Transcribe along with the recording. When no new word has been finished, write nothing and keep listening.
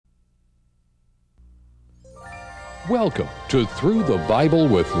Welcome to Through the Bible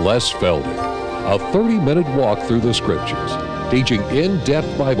with Les Feldick, a 30-minute walk through the Scriptures, teaching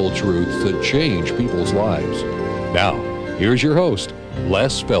in-depth Bible truths that change people's lives. Now, here's your host,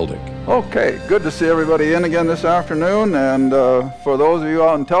 Les Feldick. Okay, good to see everybody in again this afternoon, and for those of you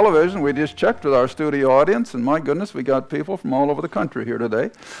out on television, we just checked with our studio audience, and my goodness, we got people from all over the country here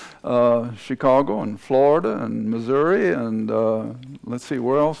today. Chicago and Florida and Missouri and let's see,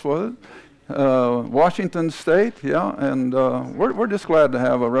 where else was it? Washington State, yeah, and we're just glad to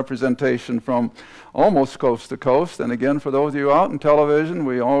have a representation from almost coast to coast. And again, for those of you out on television,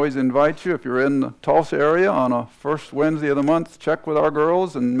 we always invite you, if you're in the Tulsa area on a first Wednesday of the month, check with our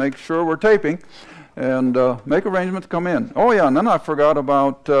girls and make sure we're taping and make arrangements to come in. Oh yeah, and then I forgot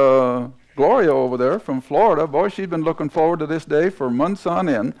about Gloria over there from Florida. Boy, she's been looking forward to this day for months on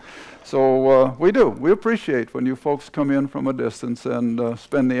end. So we appreciate when you folks come in from a distance and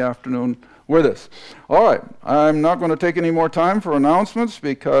spend the afternoon with us. All right, I'm not going to take any more time for announcements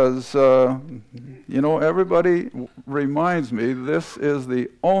because, everybody reminds me this is the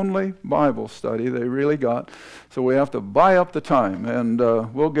only Bible study they really got. So we have to buy up the time, and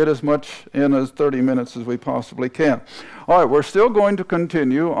we'll get as much in as 30 minutes as we possibly can. All right, we're still going to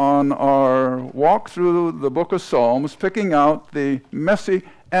continue on our walk through the book of Psalms, picking out the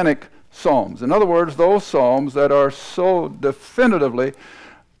Messianic Psalms. In other words, those Psalms that are so definitively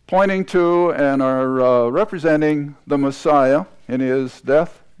pointing to and are representing the Messiah in his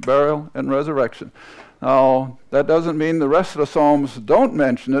death, burial, and resurrection. Now, that doesn't mean the rest of the Psalms don't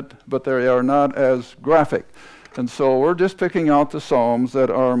mention it, but they are not as graphic. And so we're just picking out the Psalms that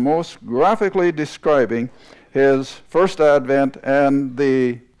are most graphically describing his first advent and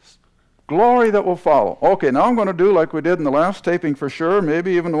the glory that will follow. Okay, now I'm going to do like we did in the last taping for sure,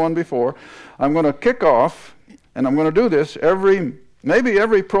 maybe even the one before. I'm going to kick off, and I'm going to do this maybe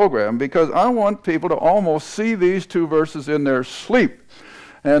every program, because I want people to almost see these two verses in their sleep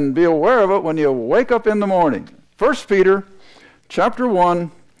and be aware of it when you wake up in the morning. 1 Peter chapter 1,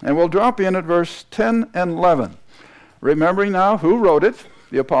 and we'll drop in at verse 10 and 11. Remembering now who wrote it,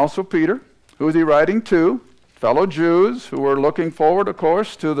 the Apostle Peter. Who is he writing to? Fellow Jews who were looking forward, of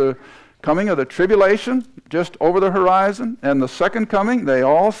course, to the coming of the tribulation just over the horizon, and the second coming. They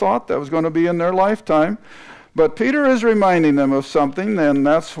all thought that was going to be in their lifetime. But Peter is reminding them of something, and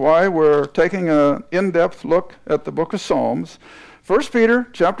that's why we're taking an in-depth look at the book of Psalms. 1 Peter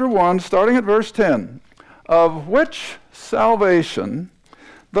chapter 1, starting at verse 10, of which salvation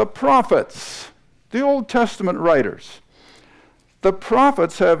the prophets, the Old Testament writers, the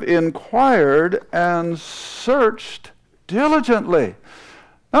prophets have inquired and searched diligently.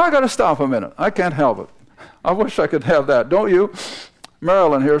 Now I got to stop a minute. I can't help it. I wish I could have that, don't you?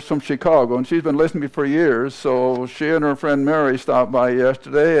 Marilyn here is from Chicago, and she's been listening to me for years, so she and her friend Mary stopped by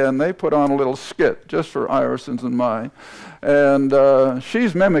yesterday, and they put on a little skit just for Irison's and mine. And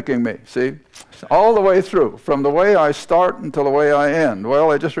she's mimicking me, see, all the way through, from the way I start until the way I end.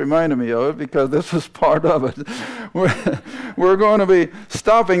 Well, it just reminded me of it because this was part of it. We're going to be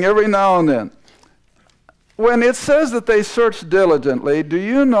stopping every now and then. When it says that they search diligently, do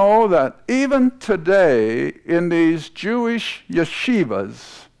you know that even today in these Jewish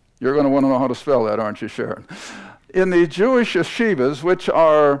yeshivas, you're going to want to know how to spell that, aren't you, Sharon? In the Jewish yeshivas, which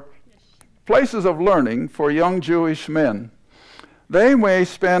are places of learning for young Jewish men, they may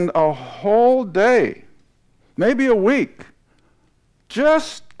spend a whole day, maybe a week,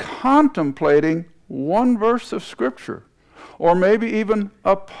 just contemplating one verse of Scripture, or maybe even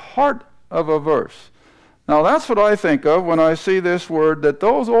a part of a verse. Now that's what I think of when I see this word, that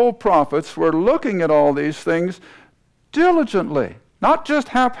those old prophets were looking at all these things diligently, not just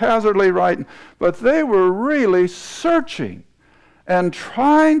haphazardly writing, but they were really searching and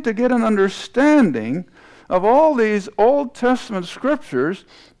trying to get an understanding of all these Old Testament scriptures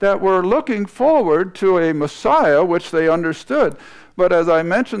that were looking forward to a Messiah which they understood. But as I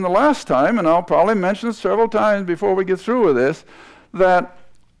mentioned the last time, and I'll probably mention it several times before we get through with this, that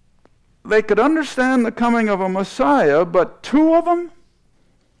they could understand the coming of a Messiah, but two of them?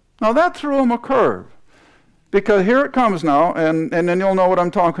 Now that threw them a curve. Because here it comes now, and then you'll know what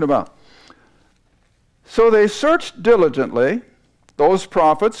I'm talking about. So they searched diligently, those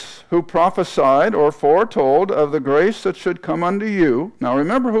prophets who prophesied or foretold of the grace that should come unto you. Now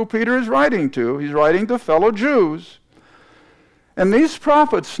remember who Peter is writing to. He's writing to fellow Jews. And these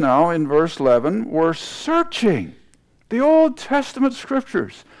prophets now, in verse 11, were searching the Old Testament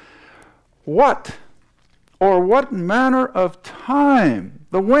scriptures. What manner of time,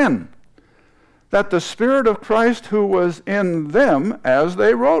 the when, that the Spirit of Christ who was in them, as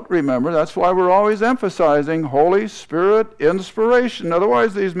they wrote, remember, that's why we're always emphasizing Holy Spirit inspiration.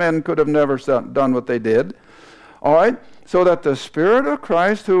 Otherwise, these men could have never done what they did. All right? So that the Spirit of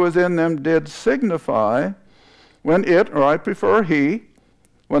Christ who was in them did signify when it, or I prefer he,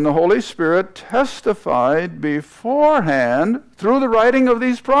 when the Holy Spirit testified beforehand, through the writing of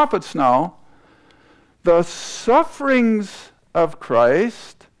these prophets now, the sufferings of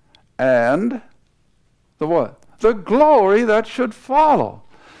Christ and the what? The glory that should follow.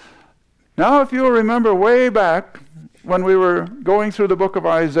 Now, if you'll remember way back when we were going through the book of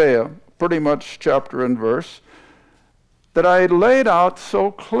Isaiah, pretty much chapter and verse, that I laid out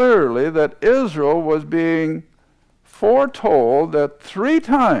so clearly that Israel was being foretold that three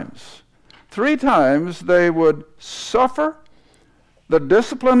times they would suffer the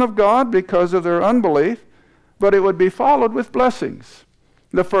discipline of God because of their unbelief, but it would be followed with blessings.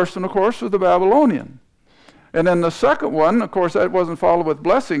 The first one, of course, was the Babylonian. And then the second one, of course, that wasn't followed with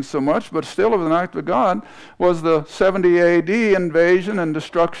blessings so much, but still of an act of God, was the 70 AD invasion and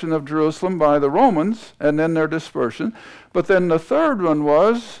destruction of Jerusalem by the Romans, and then their dispersion. But then the third one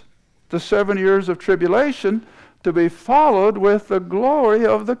was the 7 years of tribulation, to be followed with the glory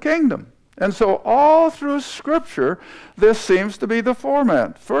of the kingdom. And so all through Scripture, this seems to be the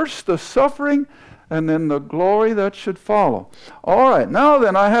format. First the suffering, and then the glory that should follow. All right, now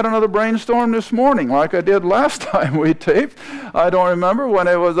then, I had another brainstorm this morning, like I did last time we taped. I don't remember when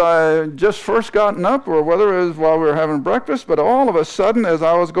it was I just first gotten up, or whether it was while we were having breakfast, but all of a sudden, as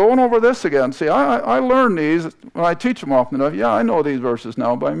I was going over this again, see, I learn these when I teach them often enough. Yeah, I know these verses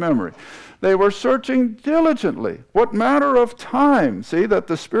now by memory. They were searching diligently. What matter of time, see, that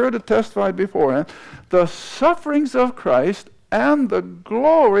the Spirit had testified beforehand, the sufferings of Christ and the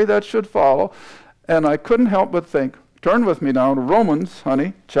glory that should follow. And I couldn't help but think, turn with me now to Romans,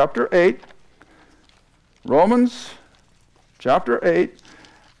 honey, chapter 8. Romans, chapter 8.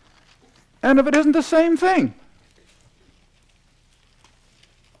 And if it isn't the same thing,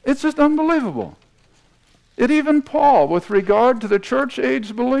 it's just unbelievable. It even Paul, with regard to the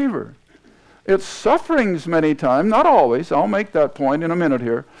church-age believer, it's sufferings many times, not always, I'll make that point in a minute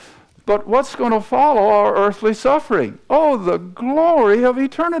here, but what's going to follow our earthly suffering? Oh, the glory of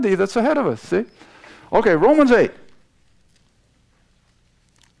eternity that's ahead of us, see? Okay, Romans 8.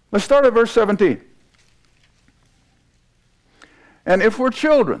 Let's start at verse 17. And if we're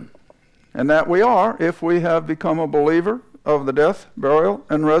children, and that we are, if we have become a believer of the death, burial,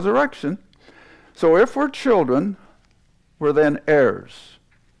 and resurrection, so if we're children, we're then heirs.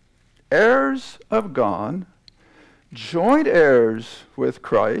 Heirs of God, joint heirs with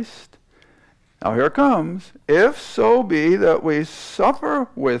Christ. Now here it comes. If so be that we suffer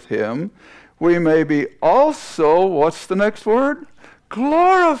with him, we may be also, what's the next word?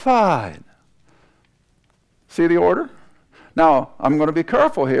 Glorified. See the order? Now, I'm going to be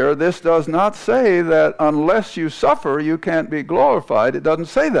careful here. This does not say that unless you suffer, you can't be glorified. It doesn't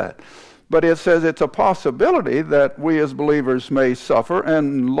say that. But it says it's a possibility that we as believers may suffer,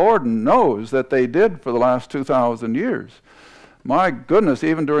 and Lord knows that they did for the last 2,000 years. My goodness,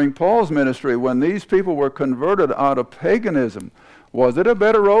 even during Paul's ministry, when these people were converted out of paganism, was it a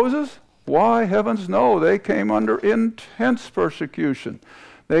bed of roses? Why, heavens no, they came under intense persecution.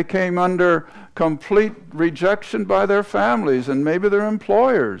 They came under complete rejection by their families and maybe their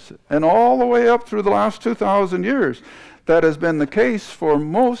employers, and all the way up through the last 2,000 years. That has been the case for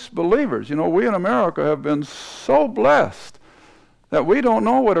most believers. You know, we in America have been so blessed that we don't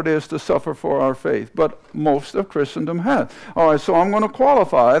know what it is to suffer for our faith, but most of Christendom has. All right, so I'm going to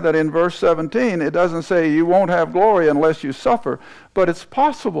qualify that in verse 17, it doesn't say you won't have glory unless you suffer, but it's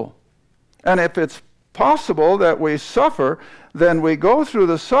possible. And if it's possible that we suffer, then we go through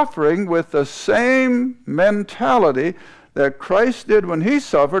the suffering with the same mentality that Christ did when he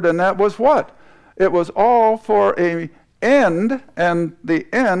suffered, and that was what? It was all for an end, and the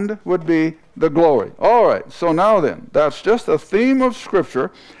end would be the glory. All right, so now then, that's just a theme of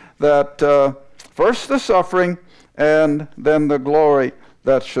Scripture, that first the suffering and then the glory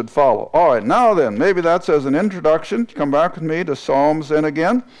that should follow. All right, now then, maybe that's as an introduction. Come back with me to Psalms then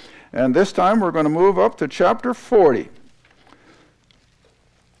again, and this time we're going to move up to chapter 40.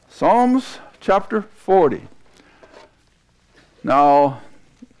 Psalms chapter 40. Now,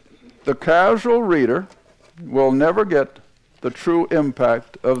 the casual reader will never get the true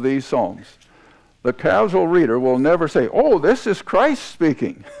impact of these Psalms. The casual reader will never say, oh, this is Christ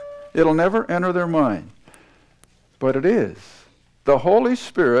speaking. It'll never enter their mind. But it is. The Holy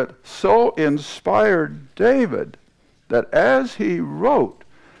Spirit so inspired David that as he wrote,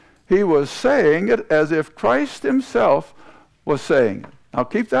 he was saying it as if Christ himself was saying it. Now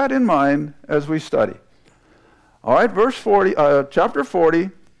keep that in mind as we study. All right, chapter 40,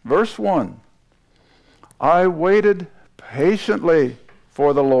 verse 1. I waited patiently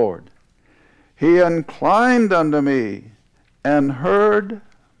for the Lord. He inclined unto me and heard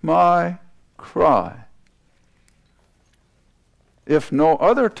my cry. If no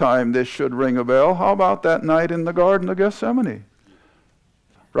other time this should ring a bell, how about that night in the Garden of Gethsemane?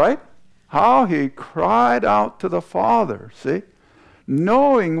 Right? How he cried out to the Father, see?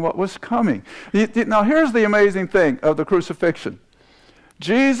 Knowing what was coming. Now here's the amazing thing of the crucifixion.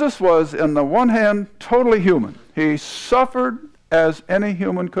 Jesus was, on the one hand, totally human. He suffered as any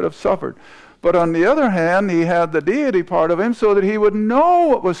human could have suffered. But on the other hand, he had the deity part of him so that he would know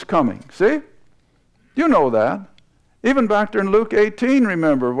what was coming. See? You know that. Even back there in Luke 18,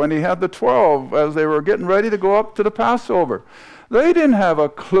 remember, when he had the 12 as they were getting ready to go up to the Passover. They didn't have a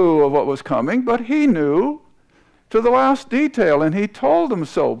clue of what was coming, but he knew to the last detail, and he told them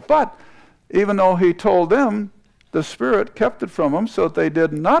so. But even though he told them, the Spirit kept it from them so that they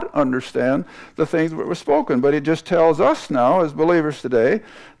did not understand the things that were spoken. But he just tells us now, as believers today,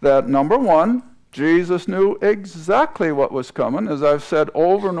 that number one, Jesus knew exactly what was coming. As I've said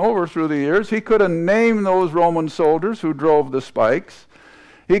over and over through the years, he could have named those Roman soldiers who drove the spikes.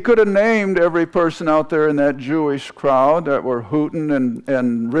 He could have named every person out there in that Jewish crowd that were hooting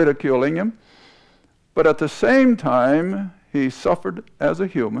and ridiculing him. But at the same time, he suffered as a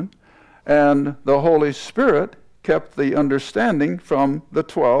human, and the Holy Spirit kept the understanding from the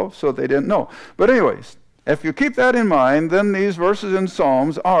 12, so they didn't know. But anyways, if you keep that in mind, then these verses in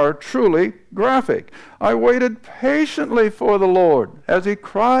Psalms are truly graphic. I waited patiently for the Lord as he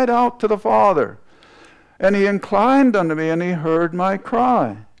cried out to the Father, and he inclined unto me, and he heard my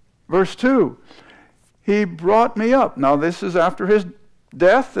cry. Verse 2, he brought me up. Now this is after his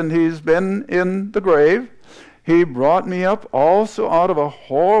death, and he's been in the grave. He brought me up also out of a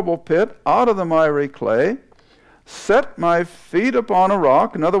horrible pit, out of the miry clay, set my feet upon a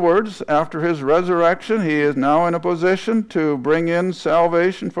rock. In other words, after his resurrection, he is now in a position to bring in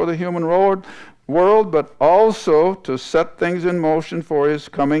salvation for the human world, but also to set things in motion for his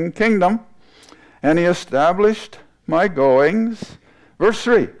coming kingdom. And he established my goings. Verse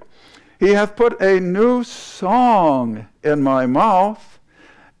 3, he hath put a new song in my mouth,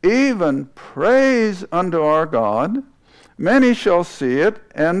 even praise unto our God. Many shall see it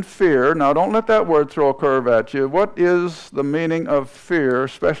and fear. Now, don't let that word throw a curve at you. What is the meaning of fear,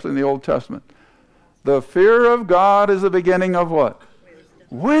 especially in the Old Testament? The fear of God is the beginning of what?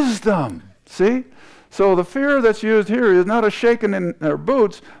 Wisdom. See? So the fear that's used here is not a shaking in their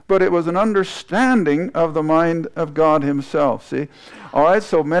boots, but it was an understanding of the mind of God himself. See? All right,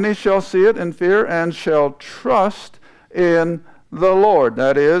 so many shall see it and fear and shall trust in the Lord.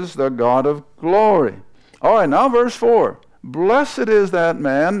 That is, the God of glory. All right, now verse 4. Blessed is that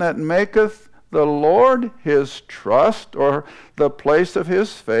man that maketh the Lord his trust, or the place of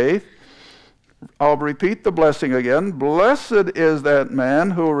his faith. I'll repeat the blessing again. Blessed is that man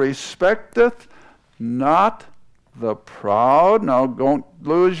who respecteth not the proud. Now don't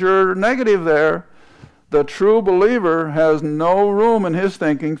lose your negative there. The true believer has no room in his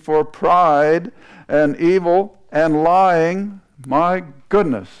thinking for pride and evil and lying. My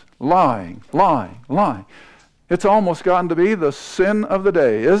goodness, lying. It's almost gotten to be the sin of the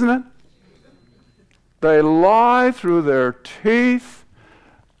day, isn't it? They lie through their teeth.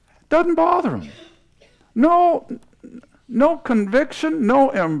 Doesn't bother them. No conviction, no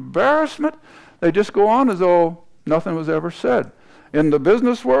embarrassment. They just go on as though nothing was ever said. In the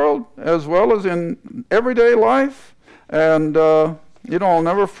business world, as well as in everyday life, and I'll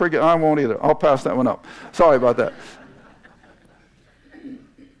never forget. I won't either. I'll pass that one up. Sorry about that.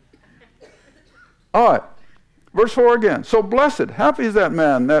 All right. Verse 4 again. So blessed, happy is that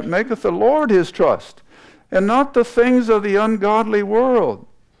man that maketh the Lord his trust, and not the things of the ungodly world.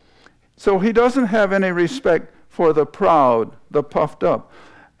 So he doesn't have any respect for the proud, the puffed up.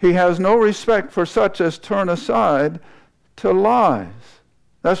 He has no respect for such as turn aside to lies.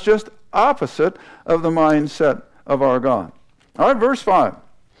 That's just opposite of the mindset of our God. All right, verse 5.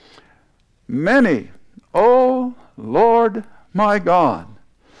 Many, O Lord my God,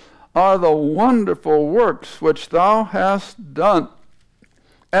 are the wonderful works which thou hast done,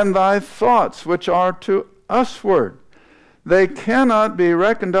 and thy thoughts which are to usward. They cannot be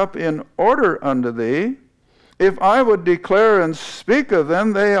reckoned up in order unto thee. If I would declare and speak of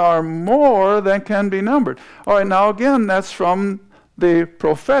them, they are more than can be numbered. All right, now again, that's from the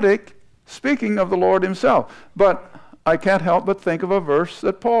prophetic speaking of the Lord himself. But I can't help but think of a verse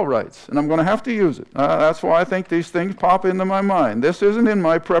that Paul writes, and I'm going to have to use it. That's why I think these things pop into my mind. This isn't in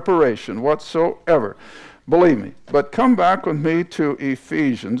my preparation whatsoever, believe me. But come back with me to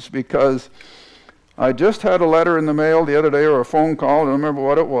Ephesians, because I just had a letter in the mail the other day, or a phone call, I don't remember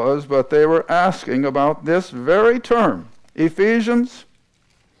what it was, but they were asking about this very term. Ephesians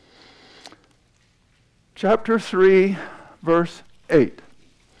chapter 3, verse 8.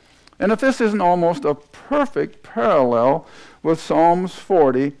 And if this isn't almost a perfect parallel with Psalms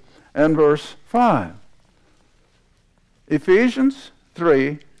 40 and verse 5. Ephesians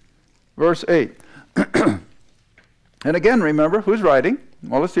 3, verse 8. And again, remember, who's writing?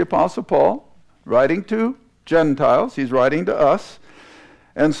 Well, it's the Apostle Paul, writing to Gentiles. He's writing to us.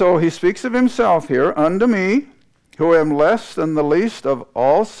 And so he speaks of himself here. Unto me, who am less than the least of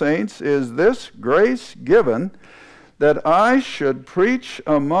all saints, is this grace given, that I should preach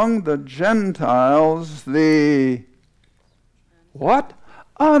among the Gentiles the what?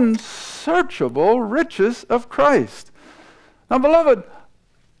 Unsearchable riches of Christ. Now, beloved,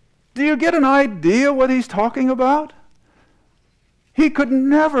 do you get an idea what he's talking about? He could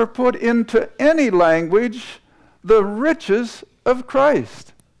never put into any language the riches of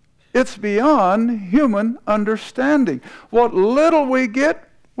Christ. It's beyond human understanding. What little we get,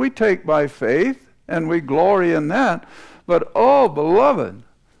 we take by faith, and we glory in that. But, oh, beloved,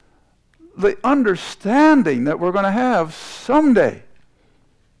 the understanding that we're going to have someday.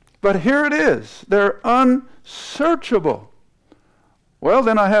 But here it is. They're unsearchable. Well,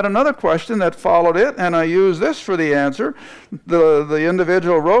 then I had another question that followed it, and I used this for the answer. The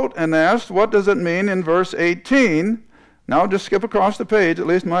individual wrote and asked, what does it mean in verse 18? Now just skip across the page, at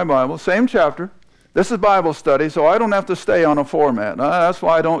least in my Bible, same chapter. This is Bible study, so I don't have to stay on a format. That's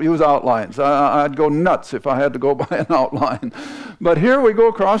why I don't use outlines. I'd go nuts if I had to go by an outline. But here we go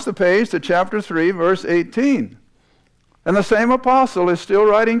across the page to chapter 3, verse 18. And the same apostle is still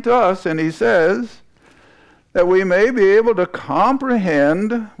writing to us, and he says, that we may be able to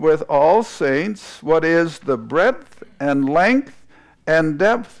comprehend with all saints what is the breadth and length and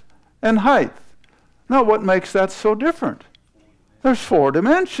depth and height. Now, what makes that so different? There's 4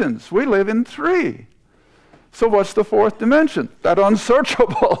 dimensions. We live in 3. So what's the 4th dimension? That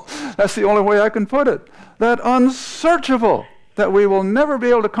unsearchable. That's the only way I can put it. That unsearchable that we will never be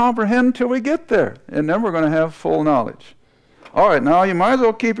able to comprehend till we get there. And then we're going to have full knowledge. All right, now you might as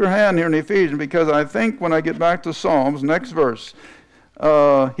well keep your hand here in Ephesians, because I think when I get back to Psalms, next verse.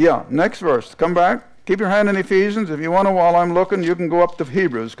 Next verse. Come back. Keep your hand in Ephesians. If you want to, while I'm looking, you can go up to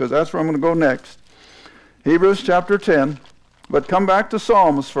Hebrews, because that's where I'm going to go next. Hebrews chapter 10. But come back to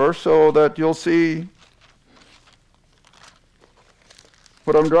Psalms first so that you'll see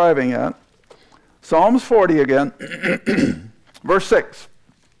what I'm driving at. Psalms 40 again, verse 6.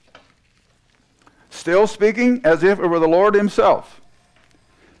 Still speaking as if it were the Lord himself.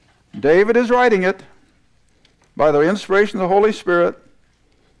 David is writing it by the inspiration of the Holy Spirit,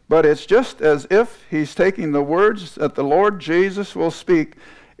 but it's just as if he's taking the words that the Lord Jesus will speak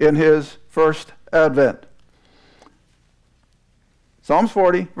in his first advent. Psalms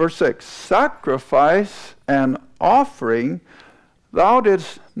 40, verse 6. Sacrifice and offering thou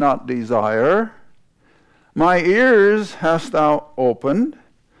didst not desire. My ears hast thou opened.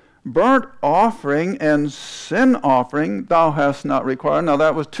 Burnt offering and sin offering thou hast not required. Now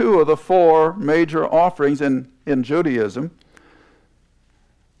that was 2 of the 4 major offerings in Judaism.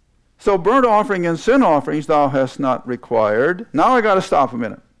 So burnt offering and sin offerings thou hast not required. Now I got to stop a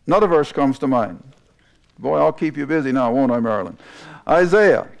minute. Another verse comes to mind. Boy, I'll keep you busy now, won't I, Marilyn?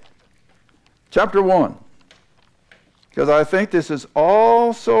 Isaiah chapter 1. Because I think this is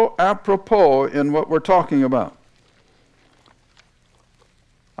also apropos in what we're talking about.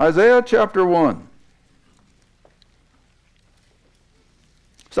 Isaiah chapter 1.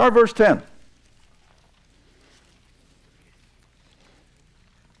 Start verse 10.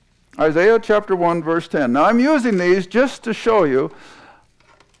 Isaiah chapter 1, verse 10. Now I'm using these just to show you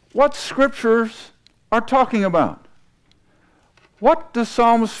what scriptures are talking about. What does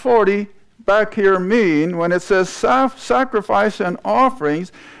Psalms 40 back here mean when it says sacrifice and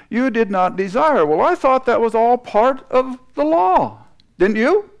offerings you did not desire? Well, I thought that was all part of the law. Didn't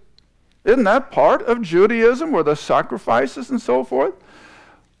you? Isn't that part of Judaism, where the sacrifices and so forth?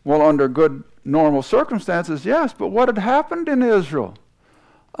 Well, under good normal circumstances, yes. But what had happened in Israel?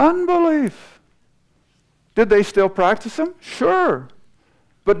 Unbelief. Did they still practice them? Sure.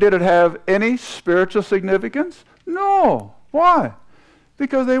 But did it have any spiritual significance? No. Why?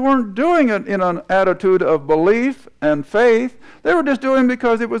 Because they weren't doing it in an attitude of belief and faith. They were just doing it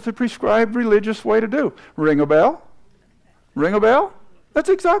because it was the prescribed religious way to do. Ring a bell? Ring a bell? That's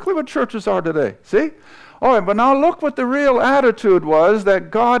exactly what churches are today. See? All right, but now look what the real attitude was that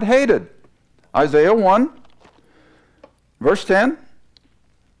God hated. Isaiah 1, verse 10,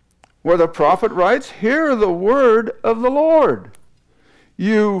 where the prophet writes, hear the word of the Lord,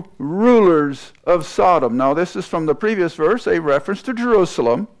 you rulers of Sodom. Now this is from the previous verse, a reference to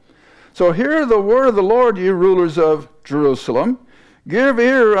Jerusalem. So hear the word of the Lord, you rulers of Jerusalem. Give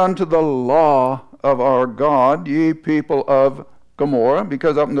ear unto the law of our God, ye people of Gomorrah,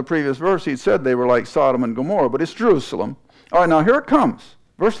 because up in the previous verse he said they were like Sodom and Gomorrah, but it's Jerusalem. All right, now here it comes.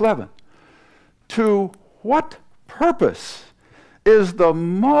 Verse 11. To what purpose is the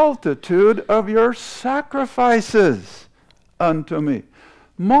multitude of your sacrifices unto me?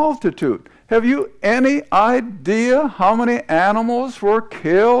 Multitude. Have you any idea how many animals were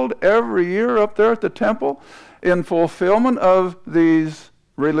killed every year up there at the temple in fulfillment of these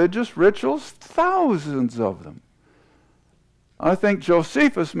religious rituals? Thousands of them. I think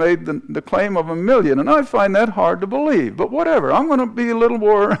Josephus made the claim of 1 million, and I find that hard to believe. But whatever, I'm going to be a little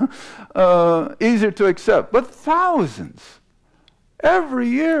more easier to accept. But thousands every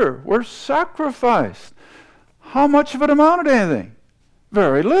year were sacrificed. How much of it amounted to anything?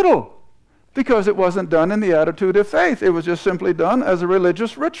 Very little, because it wasn't done in the attitude of faith. It was just simply done as a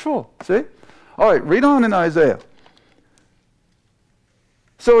religious ritual. See? All right, read on in Isaiah.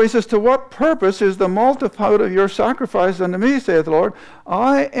 So he says, to what purpose is the multitude of your sacrifice unto me, saith the Lord?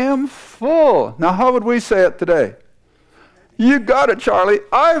 I am full. Now, how would we say it today? You got it, Charlie.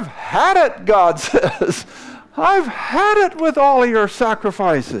 I've had it, God says. I've had it with all of your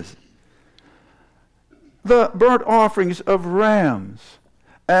sacrifices. The burnt offerings of rams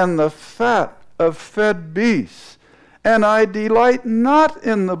and the fat of fed beasts. And I delight not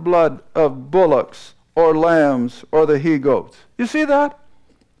in the blood of bullocks or lambs or the he-goats. You see that?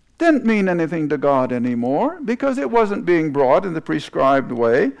 Didn't mean anything to God anymore because it wasn't being brought in the prescribed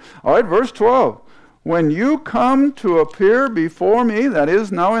way. All right, verse 12. When you come to appear before me, that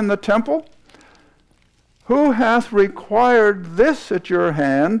is now in the temple, who hath required this at your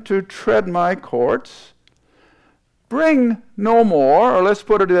hand to tread my courts? Bring no more, or let's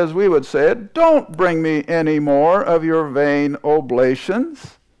put it as we would say it, don't bring me any more of your vain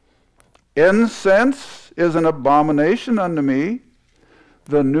oblations. Incense is an abomination unto me.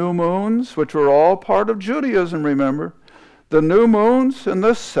 The new moons, which were all part of Judaism, remember, the new moons and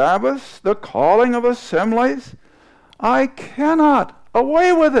the Sabbaths, the calling of assemblies, I cannot.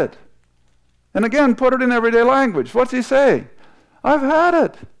 Away with it. And again, put it in everyday language. What's he saying? I've had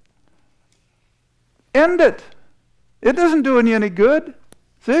it. End it. It doesn't do any good.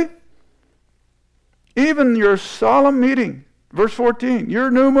 See? Even your solemn meeting, verse 14,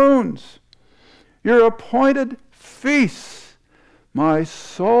 your new moons, your appointed feasts, my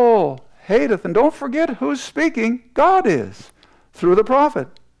soul hateth. And don't forget who's speaking. God is, through the prophet.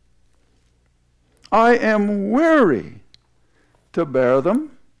 I am weary to bear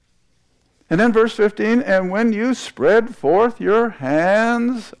them. And then verse 15, and when you spread forth your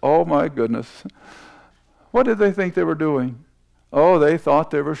hands, oh my goodness, what did they think they were doing? Oh, they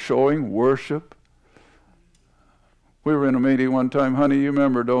thought they were showing worship. We were in a meeting one time, honey, you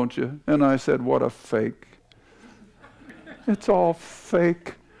remember, don't you? And I said, what a fake. It's all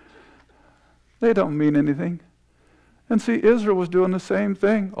fake. They don't mean anything. And see, Israel was doing the same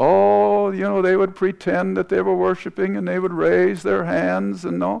thing. Oh, you know, they would pretend that they were worshiping and they would raise their hands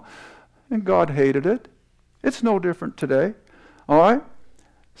and all. And God hated it. It's no different today. All right?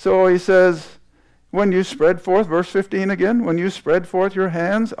 So he says, when you spread forth, verse 15 again, when you spread forth your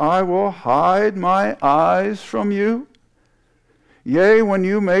hands, I will hide my eyes from you. Yea, when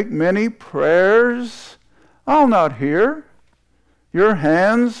you make many prayers, I'll not hear. Your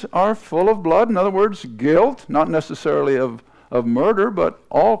hands are full of blood. In other words, guilt, not necessarily of murder, but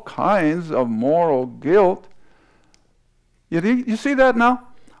all kinds of moral guilt. You see that now?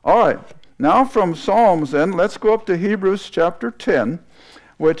 All right. Now from Psalms then, let's go up to Hebrews chapter 10,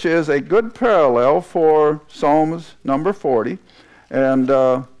 which is a good parallel for Psalms number 40. And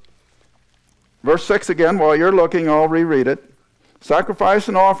verse 6 again, while you're looking, I'll reread it. Sacrifice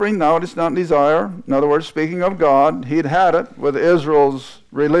and offering, thou didst not desire. In other words, speaking of God, he'd had it with Israel's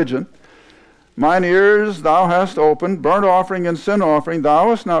religion. Mine ears thou hast opened, burnt offering and sin offering thou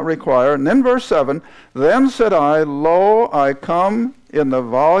hast not required. And then verse 7, then said I, lo, I come, in the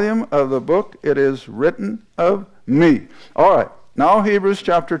volume of the book it is written of me. All right, now Hebrews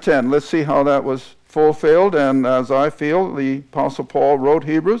chapter 10. Let's see how that was fulfilled. And as I feel, the Apostle Paul wrote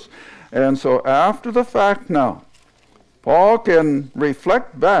Hebrews. And so after the fact now, Paul can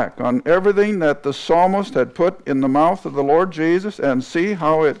reflect back on everything that the psalmist had put in the mouth of the Lord Jesus and see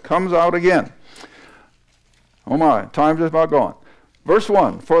how it comes out again. Oh my, time's just about gone. Verse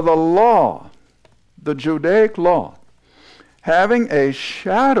 1, for the law, the Judaic law, having a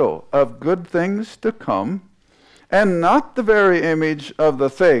shadow of good things to come, and not the very image of the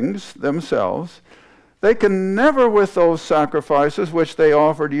things themselves, they can never with those sacrifices which they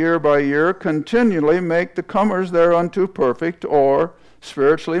offered year by year continually make the comers thereunto perfect or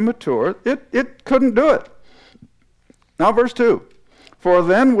spiritually mature. It couldn't do it. Now verse 2. For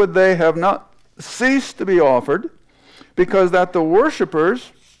then would they have not ceased to be offered, because that the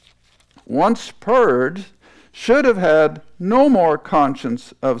worshipers, once purged, should have had no more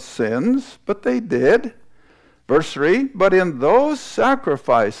conscience of sins, but they did. Verse 3, but in those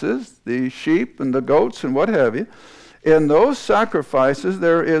sacrifices, the sheep and the goats and what have you, in those sacrifices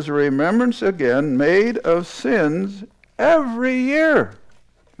there is remembrance again made of sins every year.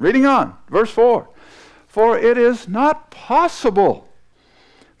 Reading on, verse 4, for it is not possible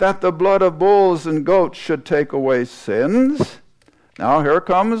that the blood of bulls and goats should take away sins. Now here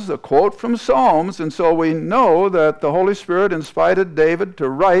comes a quote from Psalms, and so we know that the Holy Spirit inspired David to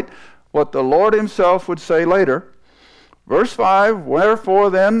write what the Lord himself would say later. Verse 5, wherefore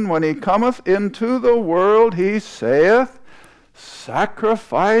then, when he cometh into the world, he saith,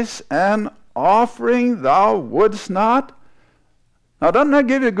 sacrifice and offering thou wouldst not. Now doesn't that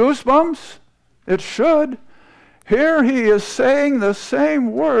give you goosebumps? It should. Here he is saying the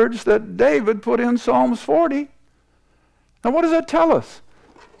same words that David put in Psalms 40. Now what does that tell us?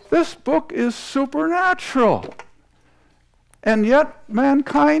 This book is supernatural. And yet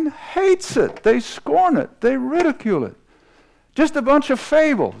mankind hates it. They scorn it. They ridicule it. Just a bunch of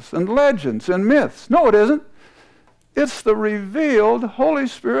fables and legends and myths. No, it isn't. It's the revealed, Holy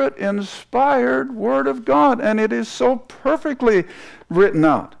Spirit inspired Word of God, and it is so perfectly written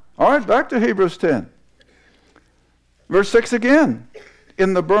out. All right, back to Hebrews 10. Verse 6 again.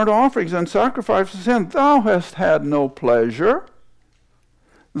 In the burnt offerings and sacrifices of sin, thou hast had no pleasure.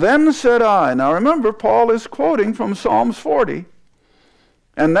 Then said I. Now remember, Paul is quoting from Psalms 40.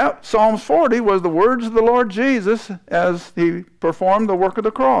 And that Psalms 40 was the words of the Lord Jesus as he performed the work of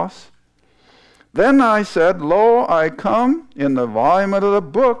the cross. Then I said, lo, I come in the volume of the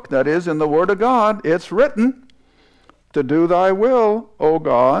book, that is, in the Word of God. It's written, to do thy will, O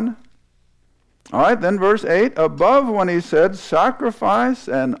God. All right, then verse 8, above when he said, sacrifice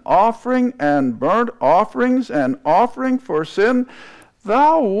and offering and burnt offerings and offering for sin,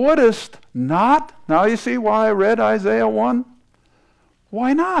 thou wouldest not. Now you see why I read Isaiah 1?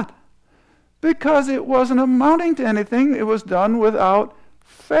 Why not? Because it wasn't amounting to anything. It was done without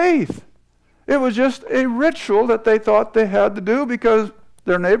faith. It was just a ritual that they thought they had to do because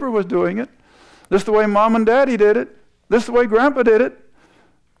their neighbor was doing it. This is the way mom and daddy did it. This is the way grandpa did it.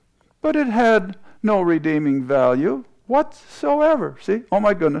 But it had no redeeming value whatsoever. See? Oh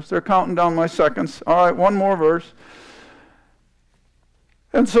my goodness, they're counting down my seconds. All right, one more verse.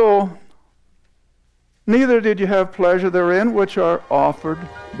 And so, neither did you have pleasure therein which are offered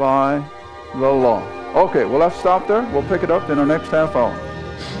by the law. Okay, we'll have to stop there. We'll pick it up in our next half hour.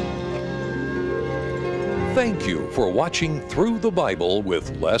 Thank you for watching Through the Bible with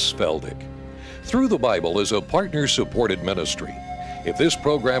Les Feldick. Through the Bible is a partner-supported ministry. If this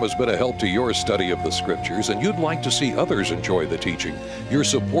program has been a help to your study of the Scriptures and you'd like to see others enjoy the teaching, your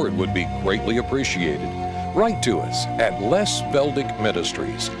support would be greatly appreciated. Write to us at Les Feldick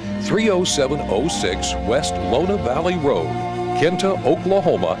Ministries, 30706 West Lona Valley Road, Kinta,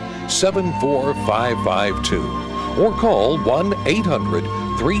 Oklahoma, 74552. Or call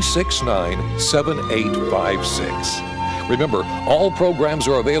 1-800-369-7856. Remember, all programs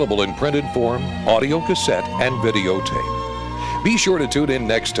are available in printed form, audio cassette, and videotape. Be sure to tune in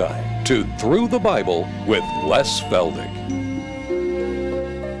next time to Through the Bible with Les Feldick.